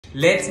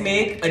Let's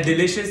make a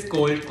delicious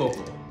cold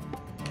cocoa.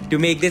 To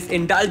make this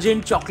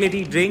indulgent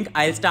chocolatey drink,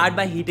 I'll start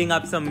by heating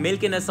up some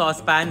milk in a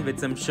saucepan with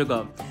some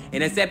sugar.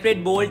 In a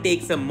separate bowl,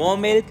 take some more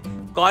milk,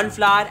 corn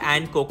flour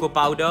and cocoa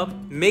powder.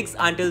 Mix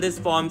until this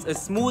forms a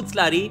smooth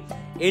slurry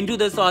into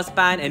the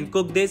saucepan and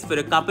cook this for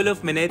a couple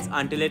of minutes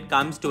until it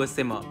comes to a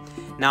simmer.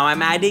 Now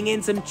I'm adding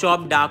in some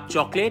chopped dark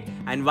chocolate,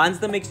 and once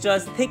the mixture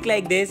is thick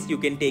like this, you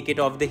can take it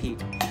off the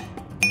heat.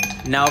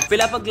 Now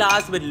fill up a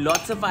glass with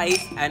lots of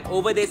ice, and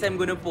over this I'm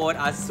going to pour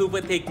our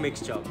super thick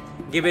mixture.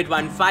 Give it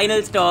one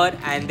final stir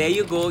and there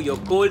you go, your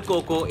cold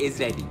cocoa is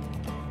ready.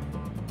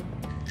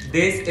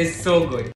 This is so good.